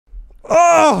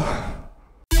Oh!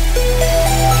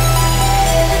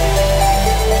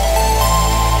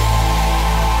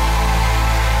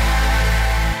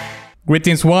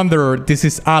 Greetings, Wanderer. This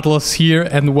is Atlas here,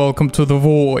 and welcome to the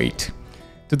Void.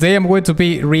 Today I'm going to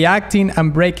be reacting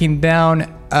and breaking down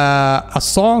a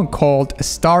song called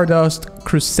Stardust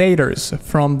Crusaders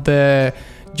from the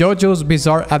JOJO's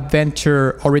Bizarre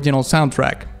Adventure original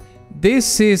soundtrack.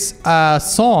 This is a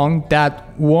song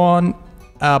that won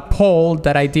a poll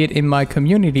that I did in my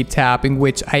community tab, in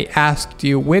which I asked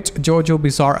you which JOJO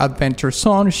Bizarre Adventure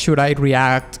song should I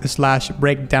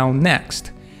react/break down next.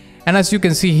 And as you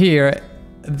can see here,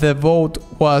 the vote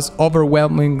was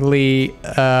overwhelmingly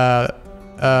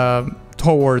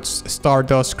towards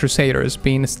Stardust Crusaders,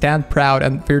 being Stand Proud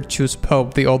and Virtuous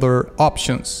Pope the other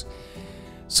options.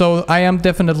 So I am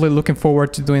definitely looking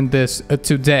forward to doing this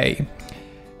today.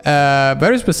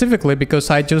 Very specifically because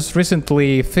I just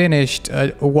recently finished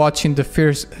watching the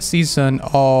first season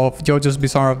of JOJO's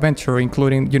Bizarre Adventure,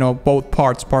 including, you know, both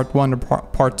parts, part 1 and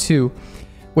part 2.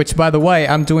 Which, by the way,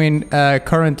 I'm doing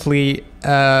currently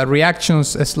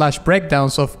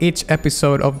reactions/breakdowns of each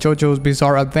episode of JOJO's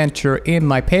Bizarre Adventure in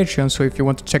my Patreon. So if you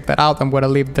want to check that out, I'm going to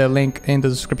leave the link in the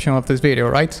description of this video,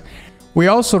 right? We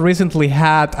also recently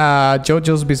had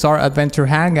JOJO's Bizarre Adventure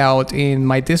Hangout in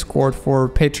my Discord for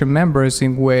Patreon members,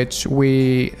 in which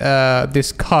we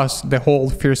discussed the whole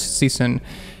first season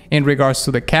in regards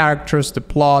to the characters, the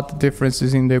plot, the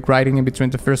differences in the writing in between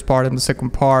the first part and the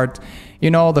second part, you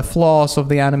know, the flaws of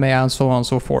the anime, and so on and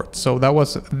so forth. So that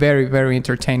was very, very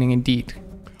entertaining indeed.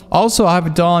 Also,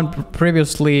 I've done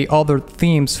previously other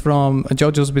themes from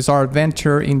JOJO's Bizarre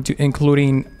Adventure,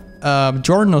 including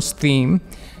Giorno's theme,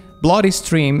 Bloody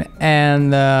Stream,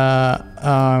 and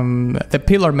the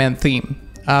Pillar Man theme.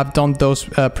 I've done those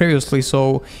previously,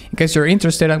 so in case you're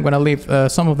interested, I'm gonna leave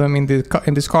some of them in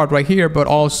this card right here, but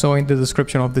also in the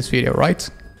description of this video, right?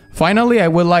 Finally, I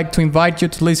would like to invite you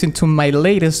to listen to my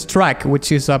latest track,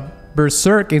 which is a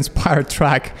Berserk inspired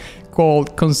track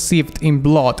called Conceived in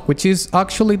Blood, which is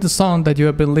actually the song that you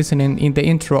have been listening in the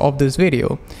intro of this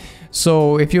video.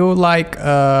 So if you like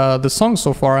the song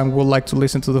so far and would like to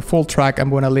listen to the full track, I'm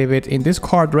gonna leave it in this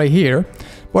card right here,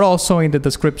 but also in the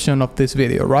description of this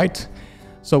video, right?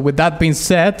 So with that being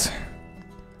said,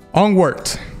 onward.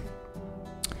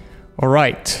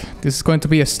 Alright, this is going to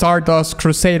be a Stardust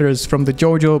Crusaders from the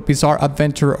JOJO Bizarre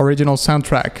Adventure original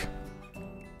soundtrack.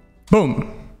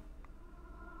 Boom!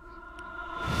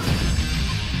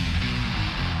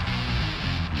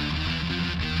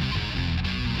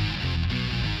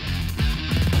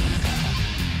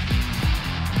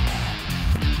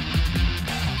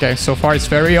 Okay, so far it's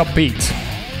very upbeat.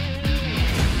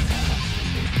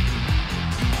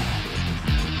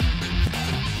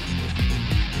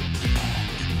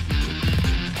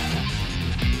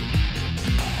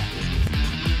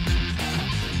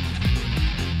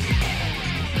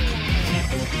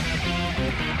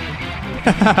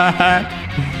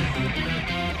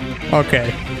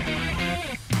 Okay.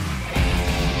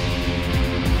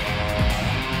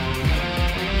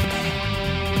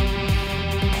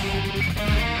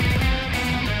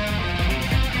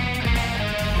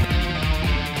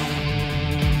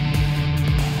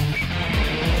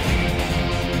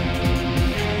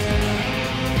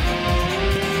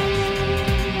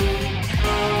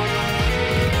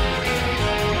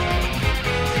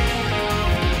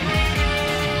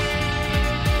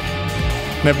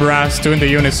 The brass doing the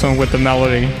unison with the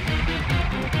melody.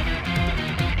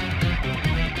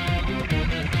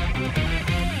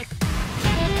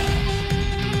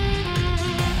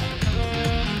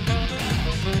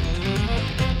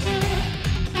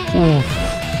 Oof.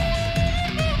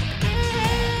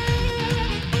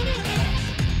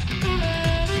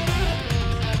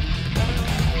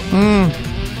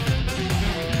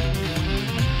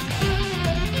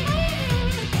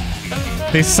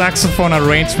 This saxophone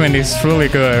arrangement is really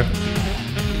good.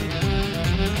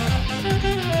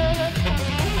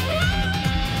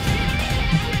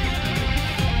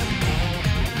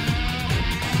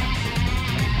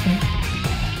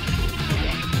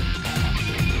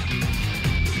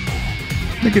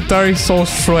 The guitar is so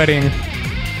shredding.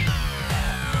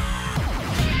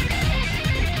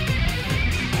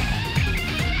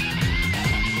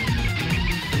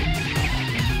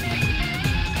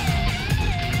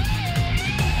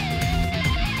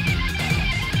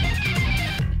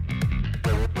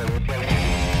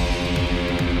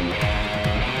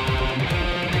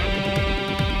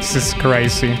 This is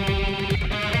crazy.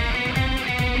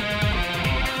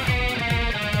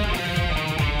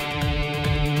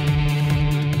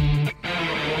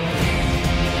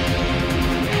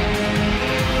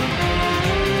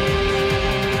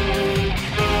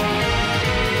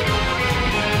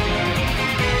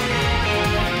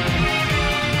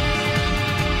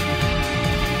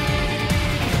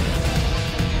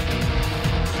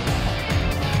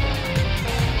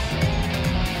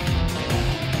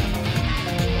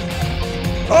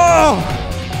 Oh!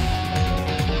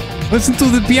 Listen to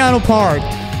the piano part.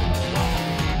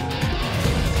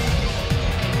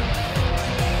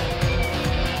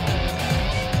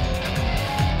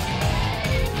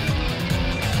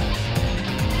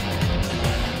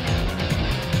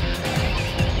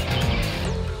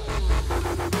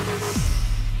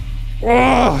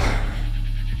 Oh!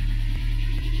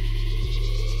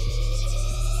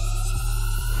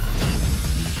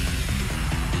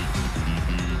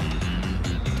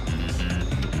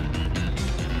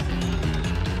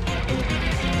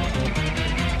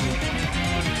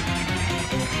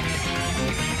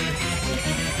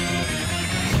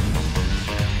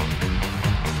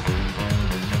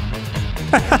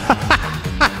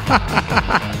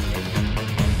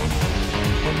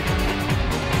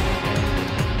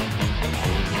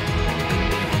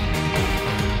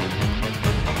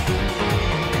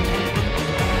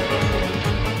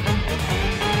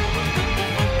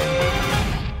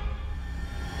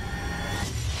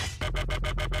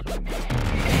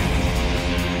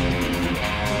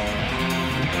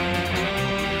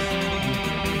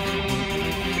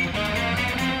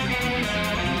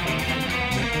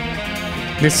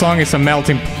 This song is a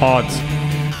melting pot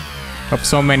of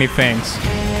so many things.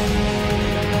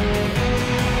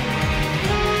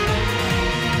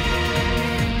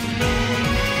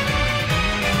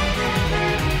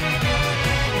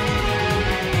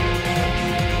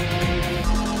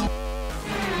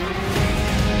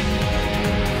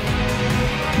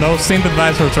 Those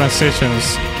synthesizer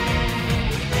transitions.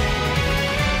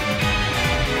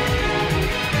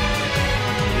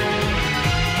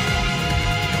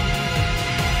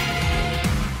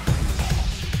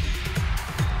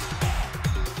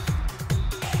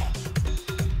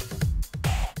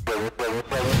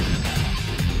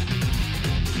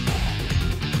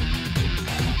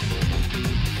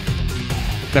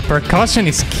 The percussion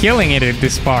is killing it at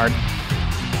this part.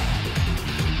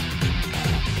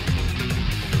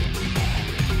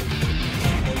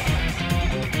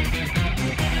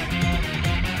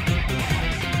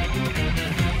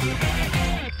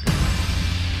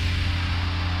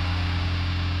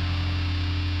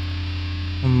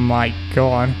 Oh my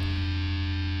god.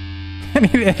 And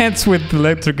it ends with the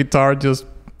electric guitar just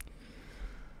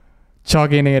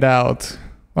chugging it out.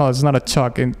 Well, it's not a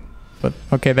chug, but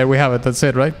okay, there we have it. That's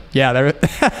it, right? Yeah, there.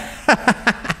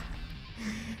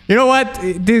 You know what?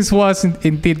 This was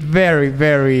indeed very,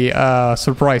 very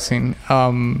surprising.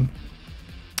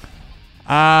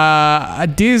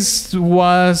 This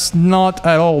was not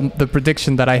at all the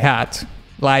prediction that I had.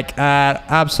 Like,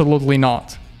 absolutely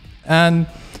not. And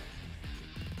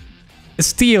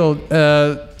still,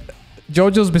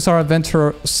 JoJo's Bizarre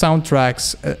Adventure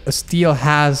soundtracks still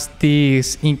has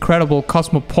this incredible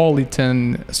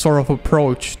cosmopolitan sort of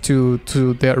approach to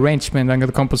the arrangement and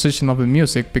the composition of the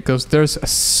music, because there's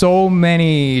so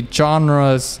many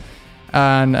genres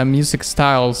and music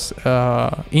styles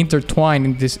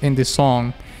intertwined in this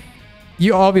song.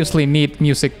 You obviously need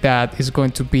music that is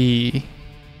going to be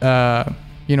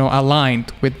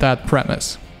aligned with that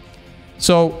premise.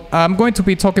 So I'm going to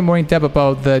be talking more in depth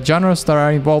about the genres that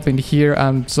are involved in here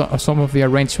and some of the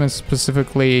arrangements,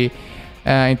 specifically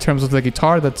in terms of the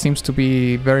guitar that seems to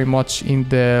be very much in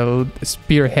the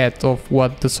spearhead of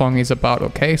what the song is about,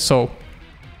 okay? So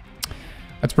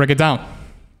let's break it down.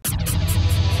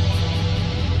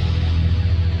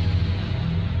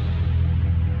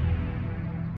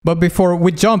 But before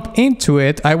we jump into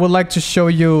it, I would like to show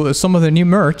you some of the new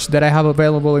merch that I have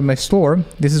available in my store.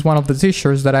 This is one of the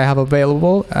t-shirts that I have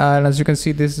available. And as you can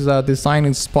see, this is a design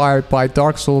inspired by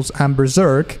Dark Souls and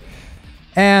Berserk.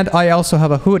 And I also have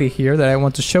a hoodie here that I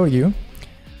want to show you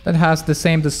that has the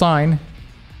same design.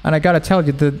 And I gotta tell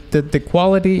you, the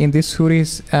quality in these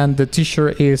hoodies and the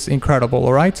t-shirt is incredible,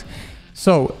 alright?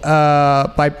 So,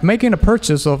 by making a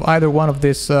purchase of either one of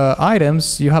these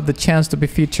items, you have the chance to be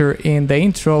featured in the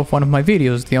intro of one of my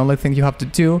videos. The only thing you have to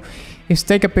do is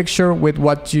take a picture with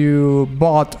what you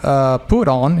bought put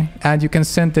on, and you can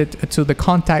send it to the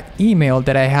contact email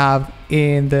that I have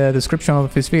in the description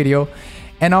of this video,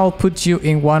 and I'll put you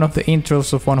in one of the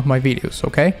intros of one of my videos,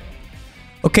 okay?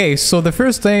 Okay, so the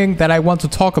first thing that I want to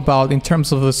talk about in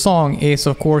terms of the song is,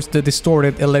 of course, the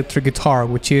distorted electric guitar,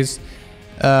 which is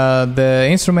the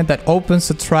instrument that opens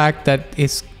the track, that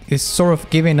is sort of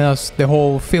giving us the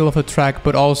whole feel of a track,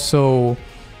 but also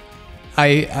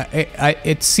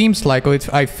it seems like, or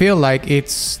I feel like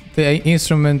it's the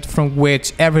instrument from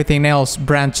which everything else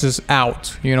branches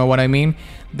out. You know what I mean?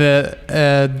 The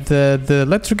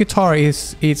electric guitar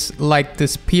is like the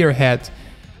spearhead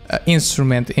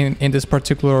instrument in this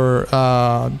particular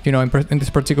in this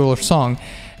particular song.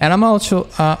 And I'm also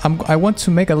I want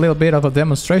to make a little bit of a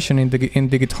demonstration in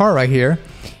the guitar right here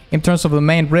in terms of the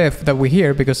main riff that we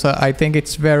hear, because I think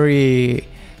it's very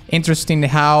interesting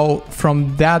how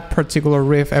from that particular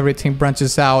riff everything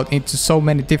branches out into so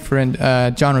many different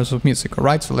genres of music. All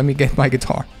right, so let me get my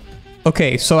guitar.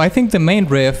 Okay, so I think the main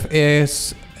riff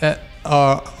is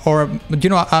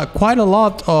quite a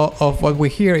lot of what we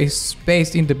hear is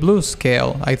based in the blues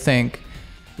scale, I think,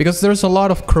 because there's a lot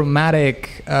of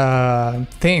chromatic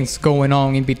things going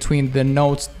on in between the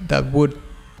notes that would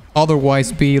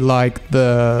otherwise be like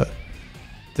the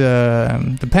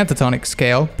pentatonic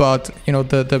scale, but you know,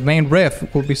 the main riff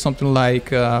will be something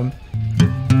like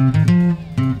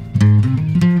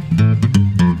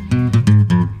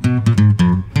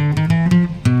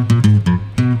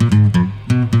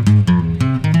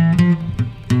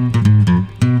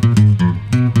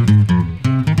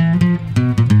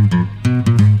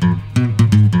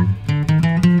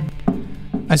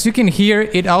as you can hear,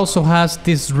 it also has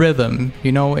this rhythm,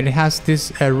 you know, it has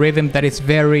this rhythm that is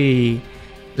very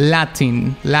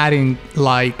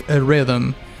Latin-like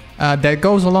rhythm that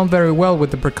goes along very well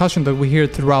with the percussion that we hear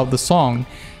throughout the song.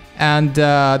 And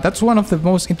that's one of the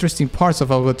most interesting parts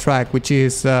of our track, which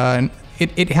is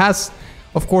it has,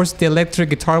 of course, the electric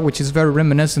guitar, which is very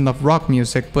reminiscent of rock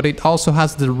music, but it also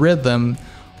has the rhythm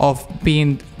of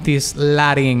being this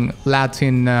Latin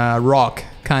rock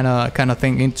kind of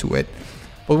thing into it.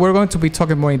 But we're going to be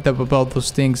talking more in depth about those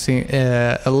things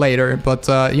later. But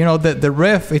you know, the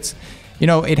riff, it's, you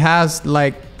know, it has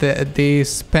like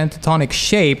this pentatonic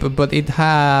shape, but it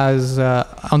has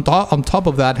on top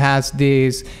of that has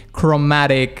these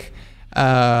chromatic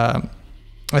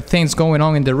things going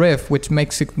on in the riff, which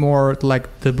makes it more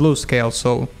like the blues scale.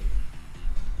 So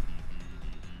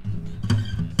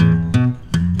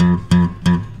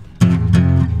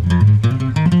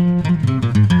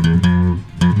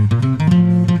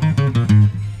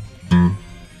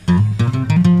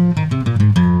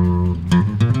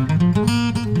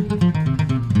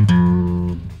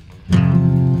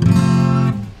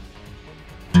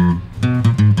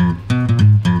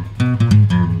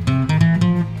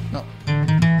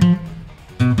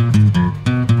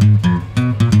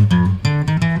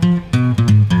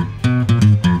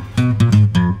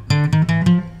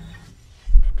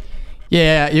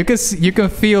yeah, you can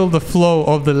feel the flow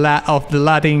of the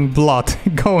Latin blood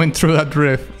going through that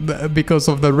riff because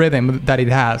of the rhythm that it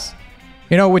has.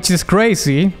 You know, which is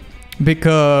crazy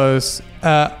because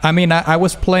I mean, I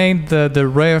was playing the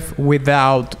riff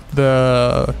without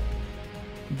the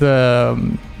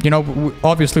you know,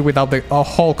 obviously without the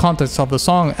whole context of the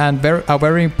song, and a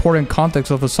very important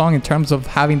context of the song in terms of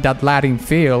having that Latin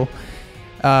feel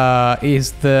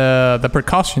is the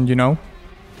percussion, you know.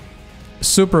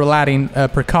 Super Latin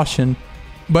percussion,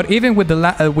 but even with the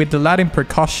Latin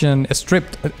percussion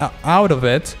stripped out of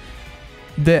it,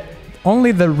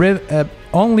 only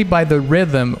by the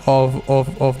rhythm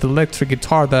of the electric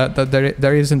guitar that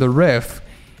there is in the riff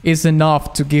is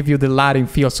enough to give you the Latin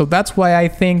feel. So that's why I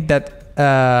think that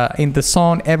in the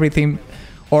song everything,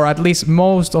 or at least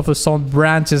most of the song,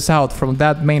 branches out from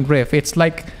that main riff. It's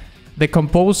like the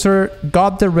composer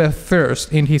got the riff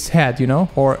first in his head, you know,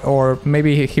 or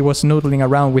maybe he was noodling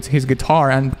around with his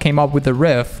guitar and came up with the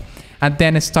riff, and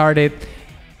then started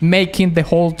making the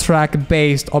whole track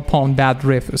based upon that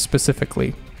riff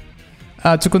specifically.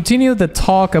 To continue the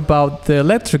talk about the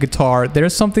electric guitar, there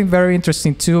is something very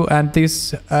interesting too, and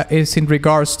this is in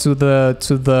regards to the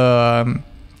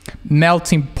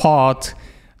melting pot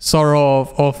sort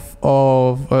of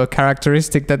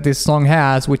characteristic that this song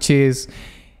has, which is,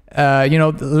 you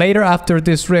know, later after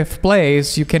this riff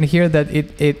plays, you can hear that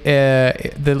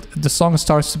the song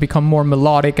starts to become more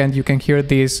melodic, and you can hear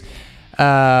these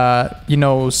you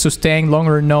know, sustained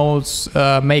longer notes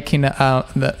making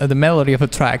the melody of a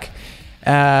track.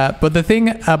 But the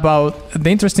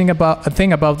interesting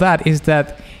thing about that is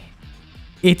that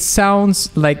it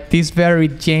sounds like this very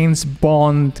James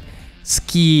Bond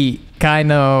ski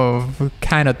kind of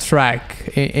track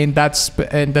in that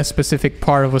specific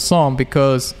part of a song,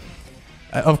 because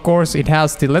of course it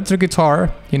has the electric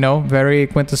guitar, you know, very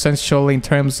quintessential in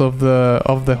terms of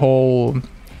the whole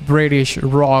British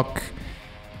rock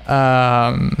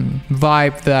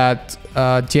vibe that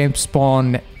James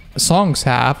Bond songs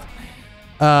have,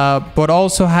 but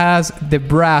also has the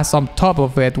brass on top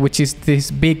of it, which is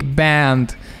this big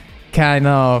band kind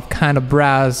of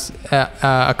brass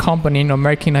accompanying or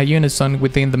making a unison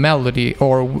within the melody,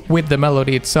 or with the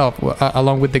melody itself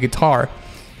along with the guitar.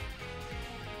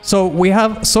 So we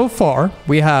have,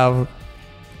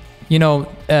 you know,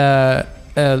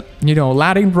 you know,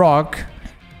 Latin rock,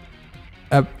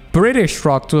 British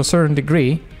rock to a certain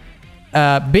degree,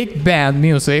 big band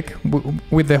music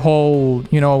with the whole,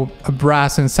 you know,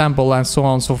 brass ensemble and so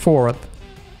on and so forth.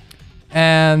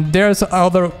 And there's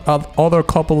other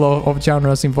couple of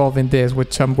genres involved in this,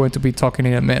 which I'm going to be talking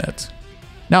in a minute.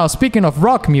 Now, speaking of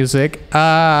rock music,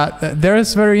 there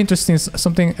is very interesting,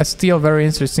 something still very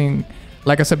interesting,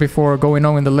 like I said before, going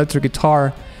on in the electric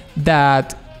guitar,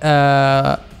 that,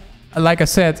 like I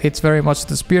said, it's very much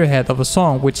the spearhead of a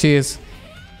song, which is,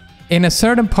 in a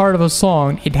certain part of a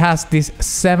song, it has this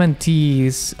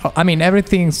 70s, I mean,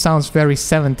 everything sounds very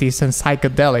 70s and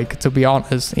psychedelic, to be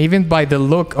honest. Even by the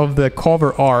look of the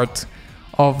cover art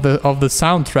of the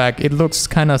soundtrack, it looks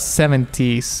kind of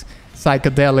 70s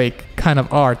psychedelic kind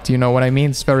of art, you know what I mean?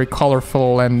 It's very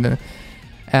colorful and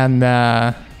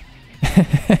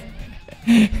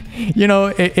you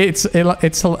know, it's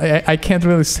I can't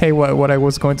really say what I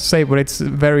was going to say, but it's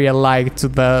very alike to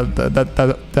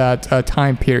that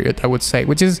time period, I would say,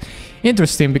 which is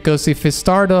interesting, because if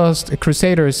Stardust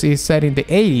Crusaders is set in the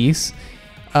 80s,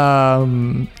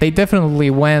 they definitely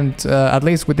went, at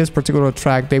least with this particular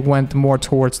track, they went more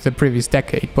towards the previous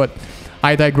decade, but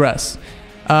I digress.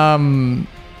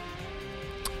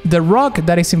 The rock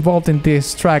that is involved in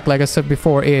this track, like I said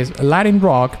before, is Latin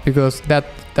rock, because that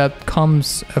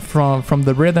comes from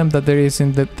the rhythm that there is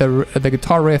in the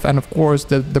guitar riff, and of course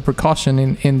the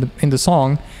percussion in the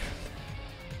song.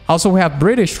 Also, we have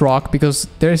British rock, because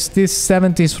there's this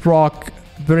 70s rock,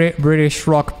 British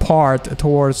rock part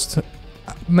towards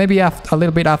maybe a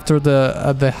little bit after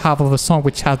the half of the song,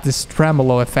 which has this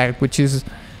tremolo effect, which is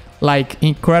like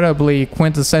incredibly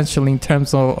quintessential in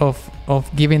terms of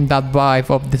giving that vibe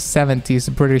of the 70s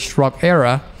British rock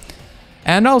era.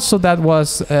 And also that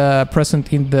was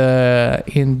present in the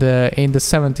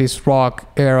 70s rock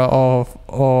era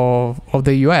of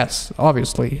the US,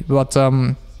 obviously. But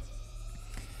the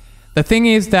thing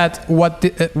is that what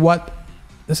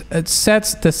it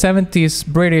sets the 70s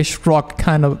British rock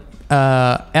kind of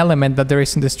element that there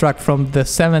is in this track from the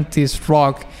 70s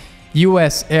rock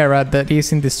US era that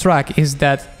is in this track is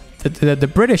that the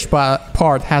British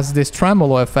part has this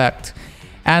tremolo effect,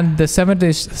 and the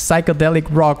 70s psychedelic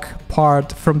rock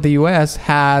part from the US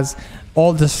has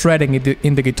all the shredding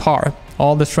in the guitar,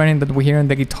 all the shredding that we hear in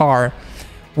the guitar,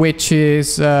 which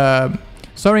is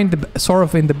sort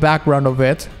of in the background of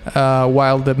it,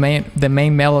 while the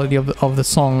main melody of the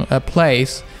song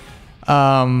plays.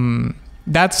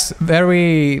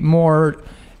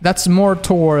 That's more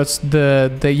towards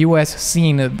the US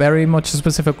scene, very much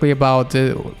specifically about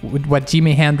what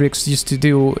Jimi Hendrix used to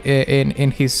do in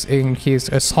his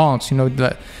songs. You know,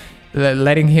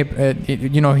 letting him,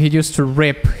 you know, he used to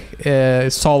rip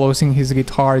solos in his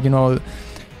guitar, you know,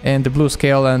 and the blues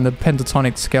scale and the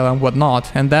pentatonic scale and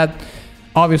whatnot, and that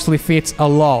obviously fits a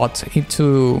lot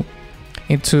into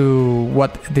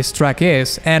what this track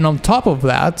is. And on top of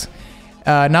that,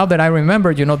 now that I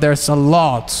remember, you know, there's a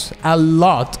lot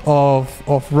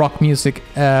of rock music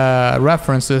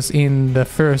references in the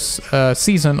first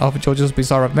season of JOJO's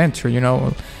Bizarre Adventure, you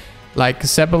know, like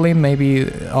Zeppelin, maybe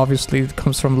obviously it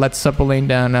comes from Led Zeppelin,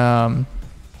 and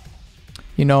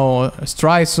you know,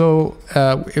 Striso,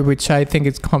 which I think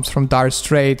it comes from Dire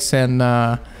Straits, and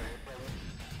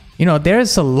you know,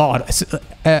 there's a lot.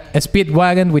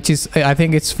 Speedwagon, which is, I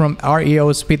think it's from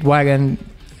REO Speedwagon.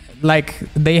 Like,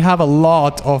 they have a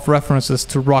lot of references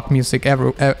to rock music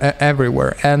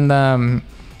everywhere, and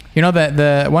you know,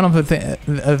 the one of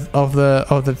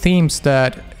the themes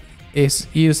that is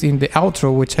used in the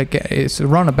outro, which I guess is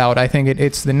Runabout, I think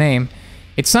it's the name.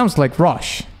 It sounds like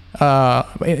Rush.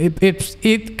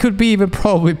 It could be even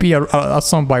probably be a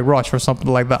song by Rush or something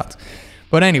like that.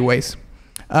 But anyways,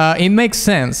 it makes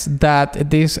sense that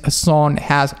this song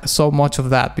has so much of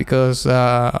that, because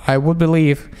I would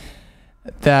believe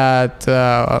that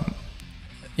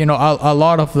you know, a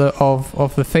lot of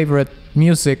the favorite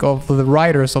music of the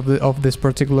writers of this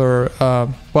particular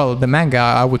well, the manga,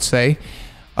 I would say,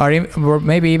 or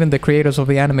maybe even the creators of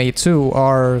the anime too,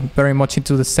 are very much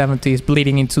into the 70s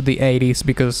bleeding into the 80s,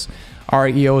 because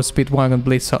REO Speedwagon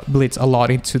bleeds a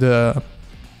lot into the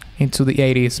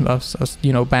 80s, as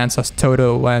you know, bands as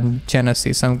Toto and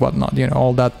Genesis and whatnot, you know,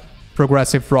 all that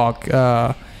progressive rock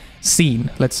scene,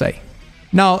 let's say.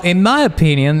 Now, in my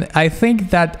opinion, I think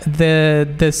that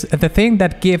the thing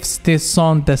that gives this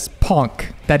song the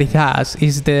spunk that it has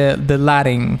is the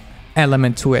Latin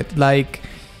element to it. Like,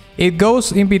 it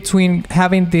goes in between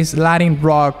having this Latin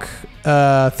rock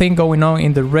thing going on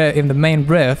in the main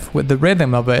riff with the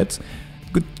rhythm of it,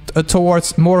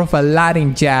 towards more of a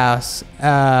Latin jazz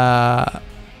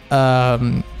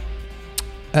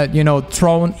you know,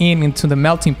 thrown into the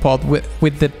melting pot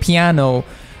with the piano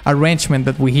arrangement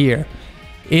that we hear.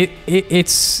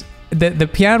 It's the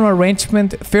piano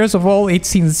arrangement. First of all,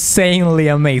 it's insanely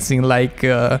amazing. Like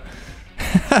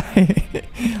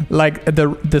like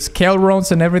the scale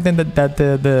runs and everything that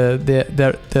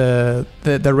the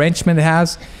arrangement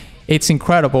has. It's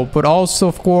incredible. But also,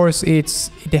 of course,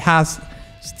 it has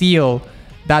still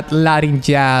that Latin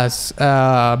jazz,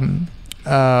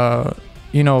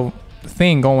 you know,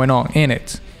 thing going on in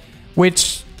it,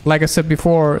 which, like I said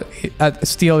before,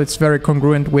 still it's very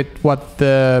congruent with what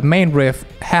the main riff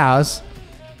has,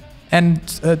 and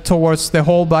towards the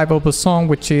whole vibe of the song,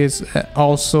 which is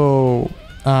also,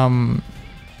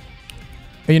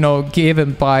 you know,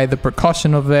 given by the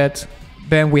percussion of it.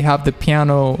 Then we have the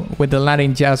piano with the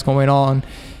Latin jazz going on,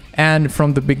 and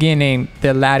from the beginning,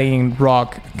 the Latin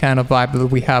rock kind of vibe that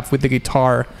we have with the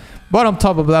guitar. But on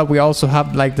top of that, we also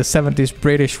have like the 70s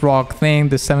British rock thing,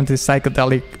 the 70s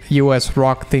psychedelic US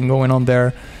rock thing going on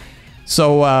there.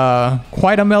 So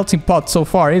quite a melting pot so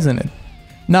far, isn't it?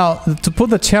 Now, to put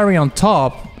the cherry on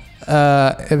top,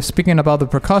 speaking about the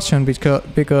percussion,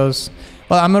 because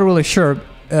well, I'm not really sure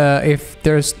if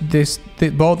there's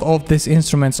both of these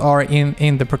instruments are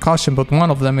in the percussion, but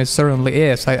one of them certainly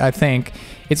is. I think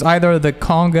it's either the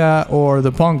conga or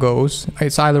the bongos.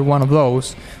 It's either one of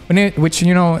those, which,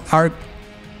 you know, are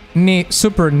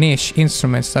super niche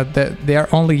instruments that they are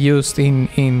only used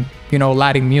in you know,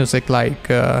 Latin music, like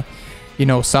you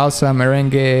know, salsa,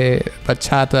 merengue,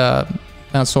 bachata,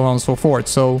 and so on and so forth.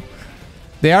 So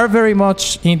they are very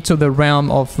much into the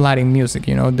realm of Latin music,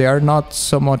 you know. They are not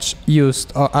so much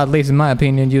used, or at least in my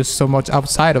opinion, used so much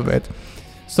outside of it.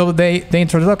 So the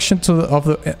introduction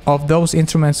of those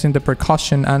instruments in the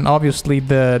percussion, and obviously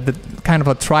the kind of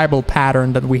a tribal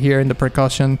pattern that we hear in the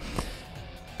percussion,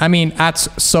 I mean, adds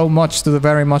so much to the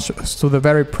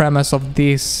very premise of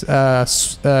this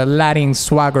Latin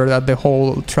swagger that the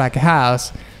whole track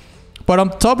has. But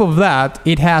on top of that,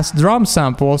 it has drum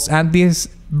samples and these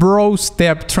bro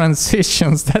step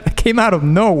transitions that came out of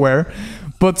nowhere,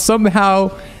 but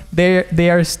somehow they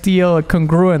are still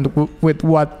congruent with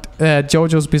what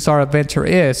JoJo's Bizarre Adventure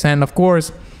is. And of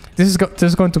course, this is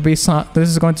going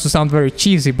to sound very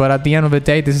cheesy, but at the end of the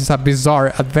day, this is a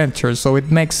bizarre adventure, so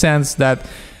it makes sense that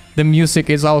the music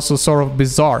is also sort of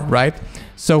bizarre, right?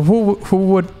 So who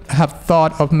would have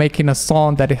thought of making a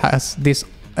song that it has this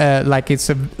like it's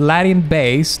a Latin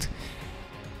based,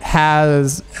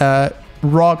 has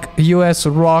rock, US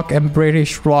rock and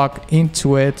British rock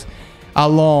into it,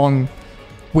 along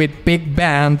with big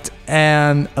band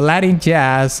and Latin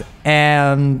jazz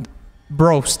and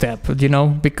bro step, you know,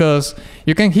 because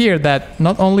you can hear that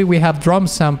not only we have drum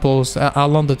samples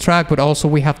along the track, but also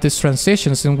we have these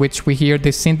transitions in which we hear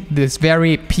this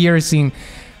very piercing,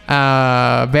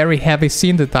 very heavy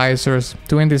synthesizers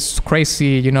doing this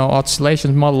crazy, you know,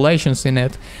 oscillations, modulations in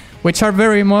it, which are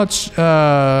very much,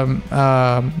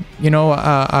 you know,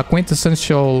 a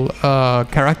quintessential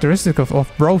characteristic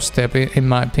of bro step, in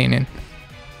my opinion.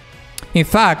 In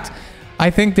fact, I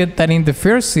think that in the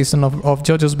first season of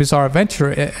JoJo's Bizarre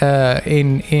Adventure,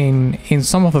 in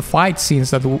some of the fight scenes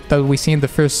that we see in the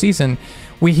first season,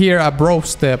 we hear a bro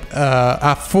step,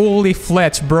 a fully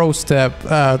fledged bro step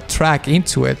track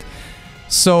into it.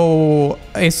 So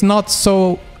it's not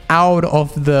so out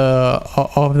of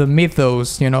the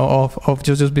mythos, you know, of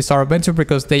JoJo's Bizarre Adventure,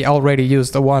 because they already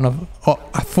used a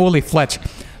fully fledged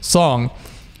song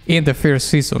in the first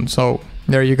season. So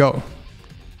there you go.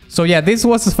 So yeah, this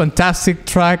was a fantastic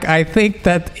track. I think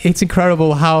that it's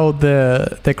incredible how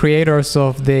the creators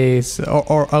of this,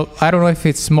 or I don't know if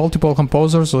it's multiple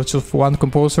composers or just one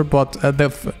composer, but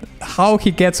how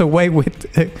he gets away with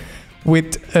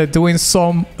doing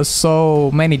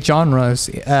so many genres,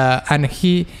 and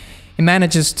he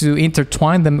manages to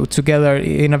intertwine them together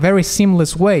in a very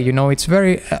seamless way. You know, it's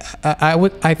very.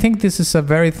 I think this is a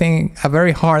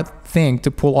very hard thing to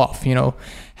pull off. You know,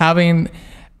 having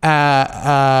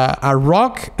a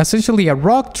rock, essentially a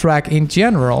rock track in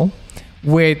general,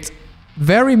 with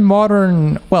very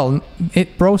modern. Well,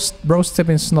 bro step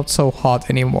is not so hot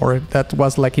anymore. That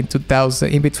was like in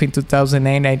 2000, in between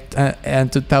 2008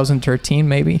 and 2013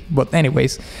 maybe. But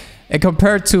anyways,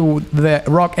 compared to the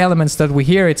rock elements that we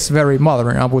hear, it's very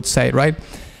modern, I would say, right?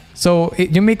 So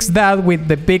you mix that with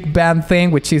the big band thing,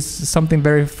 which is something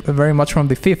very much from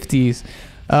the 50s.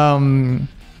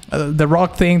 The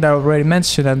rock thing that I already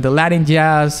mentioned, and the Latin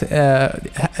jazz,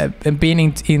 and being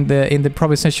in the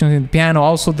improvisation in the piano,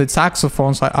 also the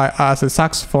saxophones, as a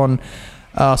saxophone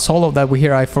solo that we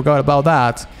hear, I forgot about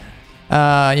that.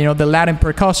 You know, the Latin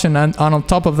percussion, and on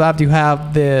top of that you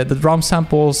have the drum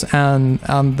samples and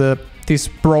these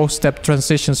pro step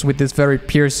transitions with these very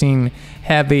piercing,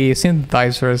 heavy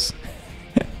synthesizers.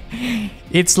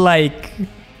 It's like,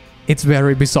 it's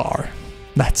very bizarre.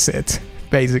 That's it,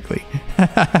 basically.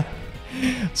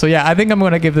 So yeah, I think I'm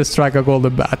gonna give this track a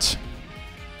golden badge.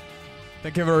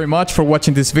 Thank you very much for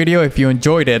watching this video. If you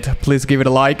enjoyed it, please give it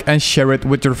a like and share it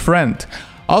with your friend.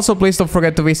 Also, please don't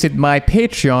forget to visit my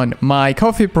Patreon, my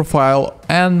Ko-fi profile,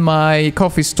 and my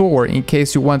Ko-fi store in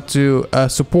case you want to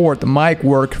support my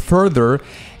work further,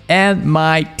 and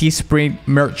my Teespring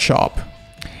merch shop.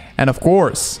 And of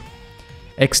course,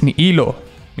 ex nihilo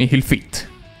nihil fit.